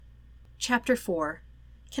Chapter 4.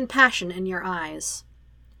 Compassion in Your Eyes.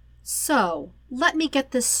 So, let me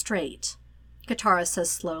get this straight, Katara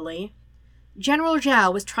says slowly. General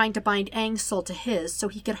Zhao was trying to bind Aang's soul to his so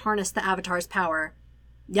he could harness the Avatar's power.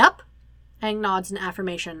 Yup, Aang nods in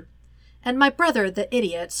affirmation. And my brother, the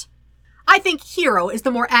idiot. I think hero is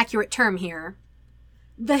the more accurate term here.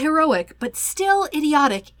 The heroic, but still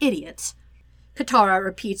idiotic idiot, Katara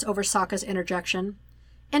repeats over Sokka's interjection,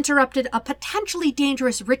 interrupted a potentially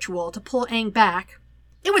dangerous ritual to pull Aang back.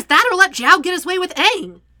 It was that or let Zhao get his way with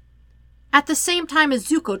Aang! At the same time as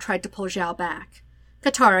Zuko tried to pull Zhao back.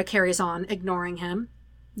 Katara carries on, ignoring him.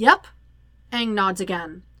 Yep. Aang nods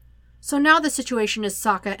again. So now the situation is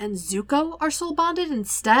Sokka and Zuko are soul bonded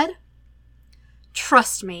instead?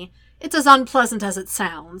 Trust me, it's as unpleasant as it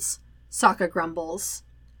sounds, Sokka grumbles.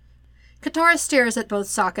 Katara stares at both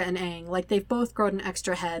Sokka and Aang like they've both grown an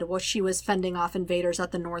extra head while she was fending off invaders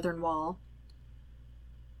at the northern wall.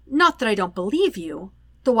 Not that I don't believe you,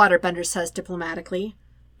 the waterbender says diplomatically,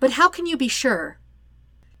 but how can you be sure?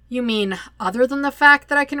 You mean, other than the fact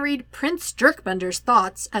that I can read Prince Jerkbender's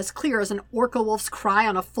thoughts as clear as an orca wolf's cry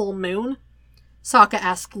on a full moon? Sokka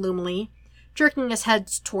asked gloomily, jerking his head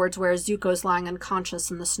towards where Zuko's lying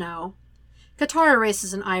unconscious in the snow. Katara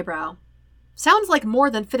raises an eyebrow. Sounds like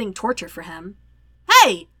more than fitting torture for him.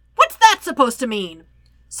 Hey! What's that supposed to mean?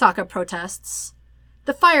 Sokka protests.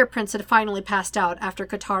 The Fire Prince had finally passed out after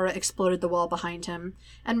Katara exploded the wall behind him,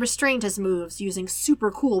 and restrained his moves using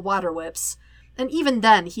super cool water whips, and even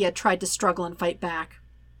then he had tried to struggle and fight back.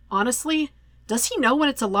 Honestly, does he know when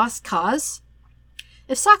it's a lost cause?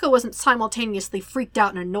 If Sokka wasn't simultaneously freaked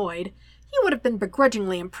out and annoyed, he would have been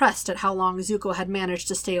begrudgingly impressed at how long Zuko had managed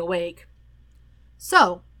to stay awake.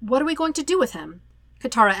 So, what are we going to do with him?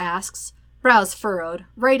 Katara asks, brows furrowed,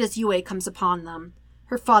 right as Yue comes upon them,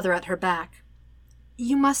 her father at her back.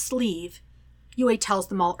 You must leave, Yue tells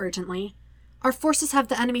them all urgently. Our forces have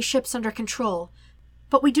the enemy ships under control,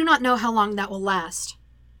 but we do not know how long that will last.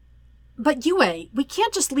 But Yue, we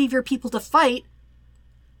can't just leave your people to fight.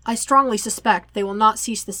 I strongly suspect they will not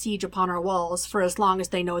cease the siege upon our walls for as long as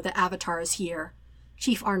they know the Avatar is here,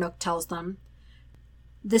 Chief Arnok tells them.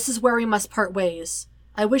 This is where we must part ways.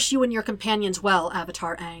 I wish you and your companions well,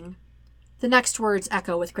 Avatar Aang. The next words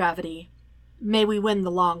echo with gravity. May we win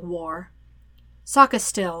the long war. Sokka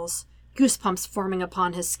stills, goosebumps forming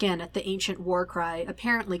upon his skin at the ancient war cry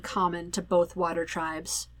apparently common to both water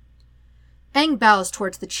tribes. Aang bows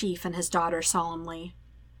towards the chief and his daughter solemnly.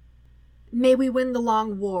 May we win the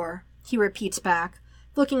long war, he repeats back,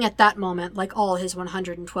 looking at that moment like all his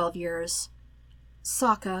 112 years.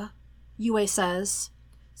 Sokka, Yue says.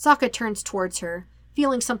 Sokka turns towards her,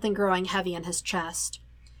 feeling something growing heavy in his chest.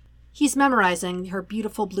 He's memorizing her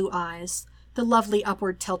beautiful blue eyes, the lovely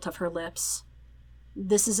upward tilt of her lips.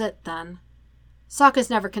 This is it, then. Sokka's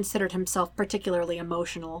never considered himself particularly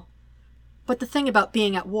emotional. But the thing about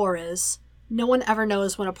being at war is, no one ever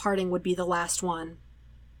knows when a parting would be the last one.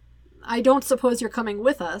 I don't suppose you're coming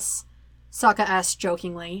with us? Sokka asks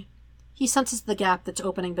jokingly. He senses the gap that's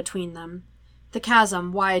opening between them, the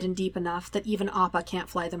chasm wide and deep enough that even Appa can't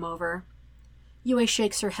fly them over. Yue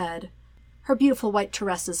shakes her head, her beautiful white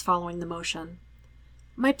tresses following the motion.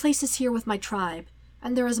 My place is here with my tribe,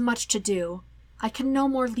 and there is much to do. I can no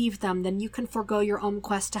more leave them than you can forego your own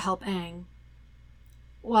quest to help Aang.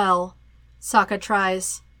 Well, Sokka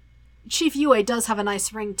tries. Chief Yue does have a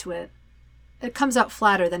nice ring to it. It comes out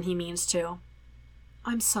flatter than he means to.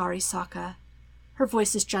 I'm sorry, Sokka. Her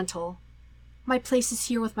voice is gentle. My place is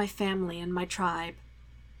here with my family and my tribe.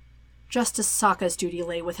 Just as Sokka's duty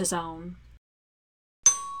lay with his own.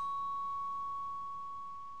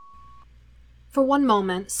 For one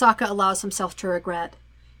moment, Sokka allows himself to regret.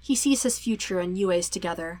 He sees his future and Yue's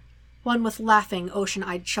together, one with laughing,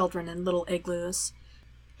 ocean-eyed children in little igloos,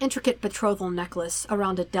 intricate betrothal necklace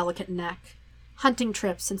around a delicate neck, hunting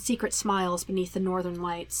trips and secret smiles beneath the northern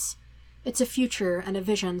lights. It's a future and a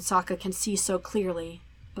vision Sokka can see so clearly,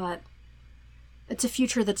 but it's a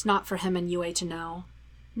future that's not for him and Yue to know.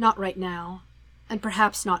 Not right now, and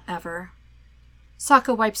perhaps not ever.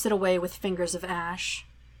 Sokka wipes it away with fingers of ash.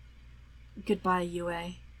 Goodbye,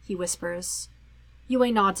 Yue, he whispers.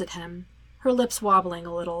 Yue nods at him, her lips wobbling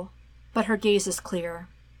a little, but her gaze is clear.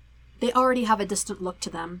 They already have a distant look to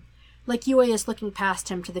them, like Yue is looking past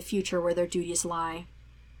him to the future where their duties lie.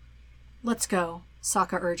 Let's go,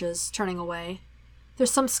 Sokka urges, turning away.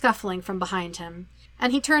 There's some scuffling from behind him,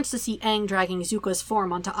 and he turns to see Aang dragging Zuko's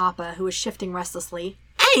form onto Appa, who is shifting restlessly.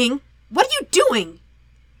 Aang! What are you doing?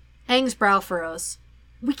 Aang's brow furrows.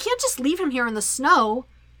 We can't just leave him here in the snow,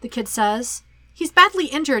 the kid says. He's badly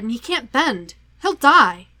injured and he can't bend. He'll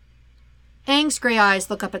die. Aang's gray eyes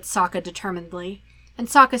look up at Sokka determinedly, and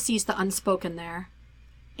Sokka sees the unspoken there.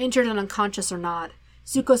 Injured and unconscious or not,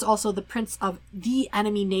 Zuko's also the prince of the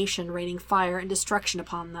enemy nation raining fire and destruction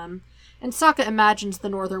upon them, and Sokka imagines the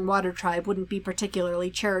Northern Water Tribe wouldn't be particularly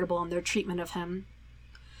charitable in their treatment of him.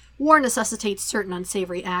 War necessitates certain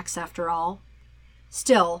unsavory acts, after all.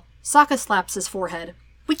 Still, Sokka slaps his forehead.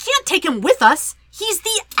 We can't take him with us! He's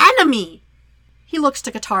the enemy! He looks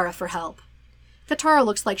to Katara for help. Katara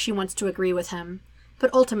looks like she wants to agree with him,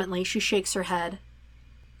 but ultimately she shakes her head.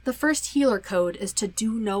 The first healer code is to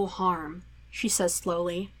do no harm, she says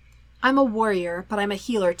slowly. I'm a warrior, but I'm a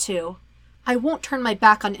healer too. I won't turn my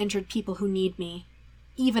back on injured people who need me,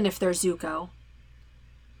 even if they're Zuko.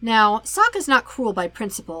 Now, Sokka's not cruel by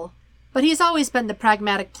principle, but he's always been the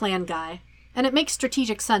pragmatic plan guy, and it makes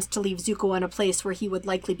strategic sense to leave Zuko in a place where he would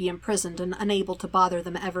likely be imprisoned and unable to bother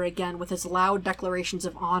them ever again with his loud declarations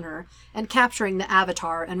of honor and capturing the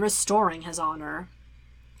Avatar and restoring his honor.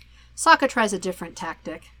 Sokka tries a different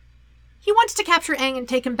tactic. He wants to capture Aang and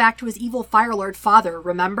take him back to his evil Fire Lord father,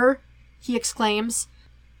 remember? He exclaims,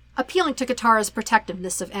 appealing to Katara's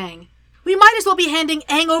protectiveness of Aang. We might as well be handing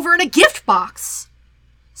Aang over in a gift box!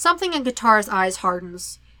 Something in Katara's eyes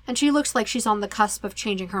hardens, and she looks like she's on the cusp of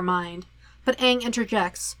changing her mind. But Aang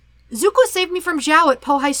interjects. Zuko saved me from Zhao at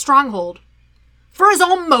Pohai's stronghold. For his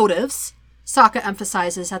own motives, Sokka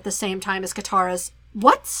emphasizes at the same time as Katara's,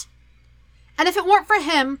 what? And if it weren't for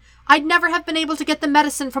him, I'd never have been able to get the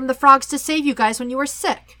medicine from the frogs to save you guys when you were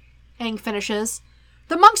sick. Aang finishes.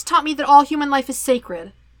 The monks taught me that all human life is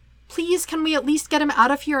sacred. Please, can we at least get him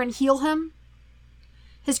out of here and heal him?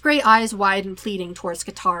 His gray eyes widen pleading towards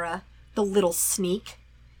Katara, the little sneak.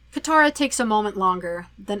 Katara takes a moment longer,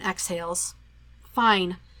 then exhales.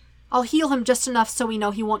 Fine. I'll heal him just enough so we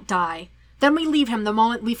know he won't die. Then we leave him the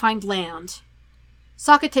moment we find land.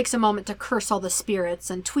 Sokka takes a moment to curse all the spirits,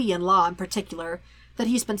 and Tui and Law in particular, that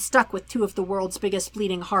he's been stuck with two of the world's biggest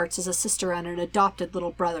bleeding hearts as a sister and an adopted little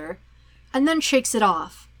brother, and then shakes it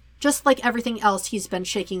off, just like everything else he's been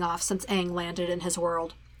shaking off since Aang landed in his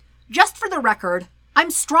world. Just for the record, I'm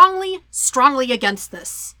strongly against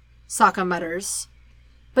this, Sokka mutters.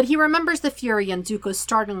 But he remembers the fury in Zuko's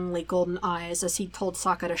startlingly golden eyes as he told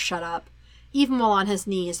Sokka to shut up, even while on his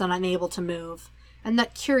knees and unable to move, and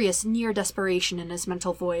that curious near desperation in his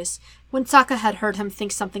mental voice when Sokka had heard him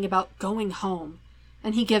think something about going home,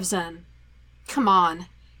 and he gives in. Come on,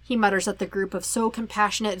 he mutters at the group of so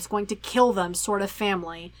compassionate it's going to kill them sort of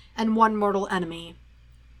family and one mortal enemy.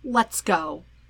 Let's go.